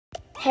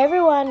Hey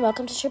everyone,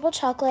 welcome to Triple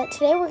Chocolate.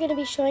 Today we're going to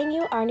be showing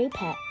you our new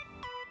pet.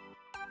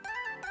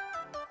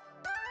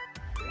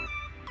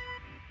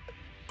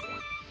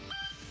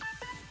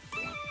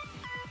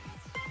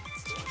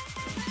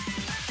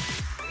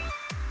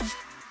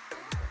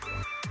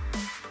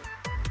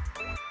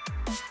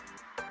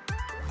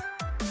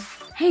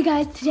 Hey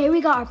guys, today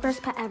we got our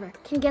first pet ever.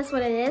 Can you guess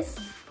what it is?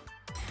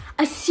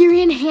 A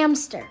Syrian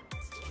hamster.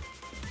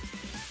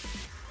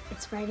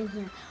 It's right in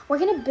here. We're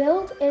going to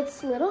build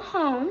its little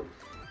home,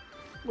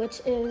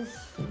 which is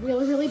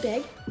really, really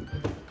big.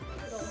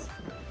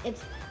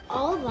 It's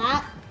all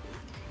that.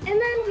 And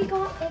then we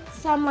got it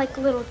some like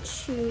little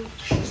chew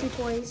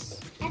toys.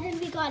 And then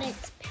we got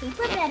its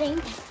paper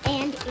bedding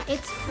and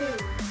its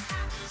food.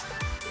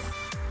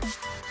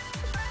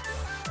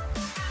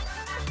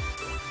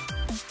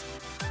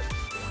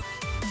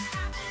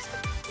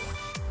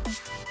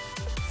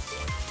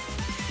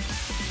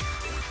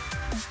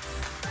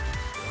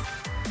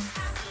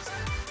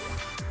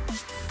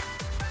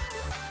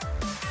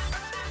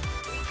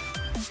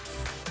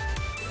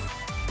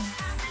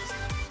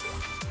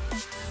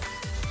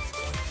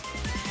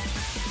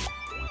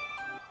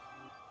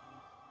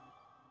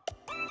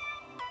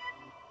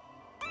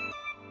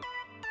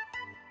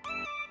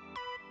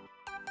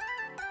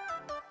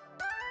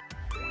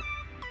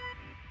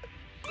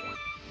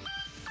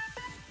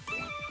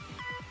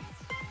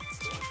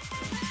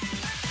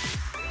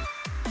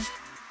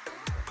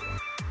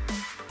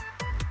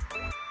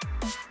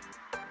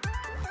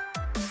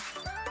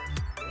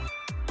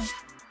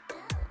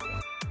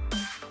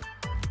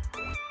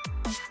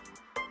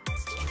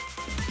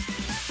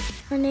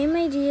 Our name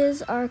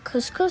ideas are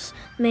couscous,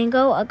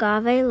 mango,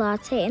 agave,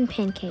 latte, and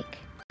pancake.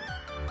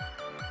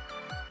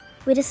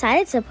 We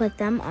decided to put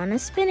them on a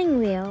spinning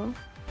wheel.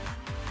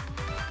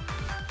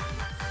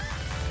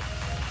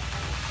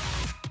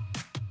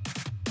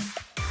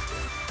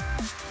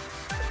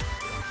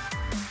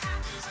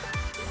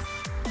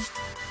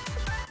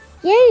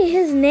 Yay,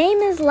 his name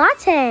is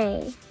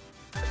Latte.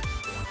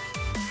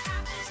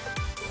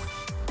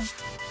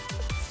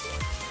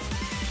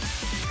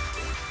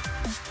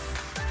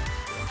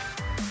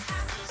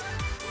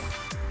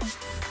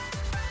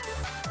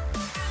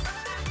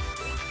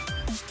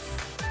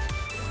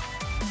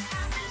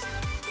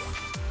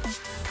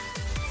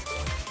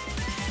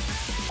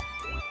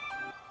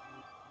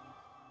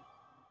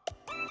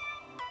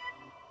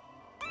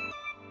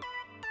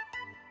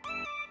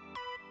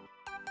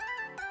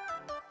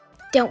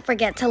 Don't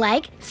forget to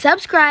like,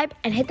 subscribe,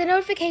 and hit the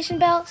notification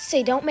bell so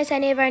you don't miss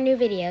any of our new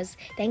videos.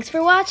 Thanks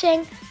for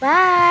watching.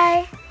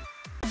 Bye!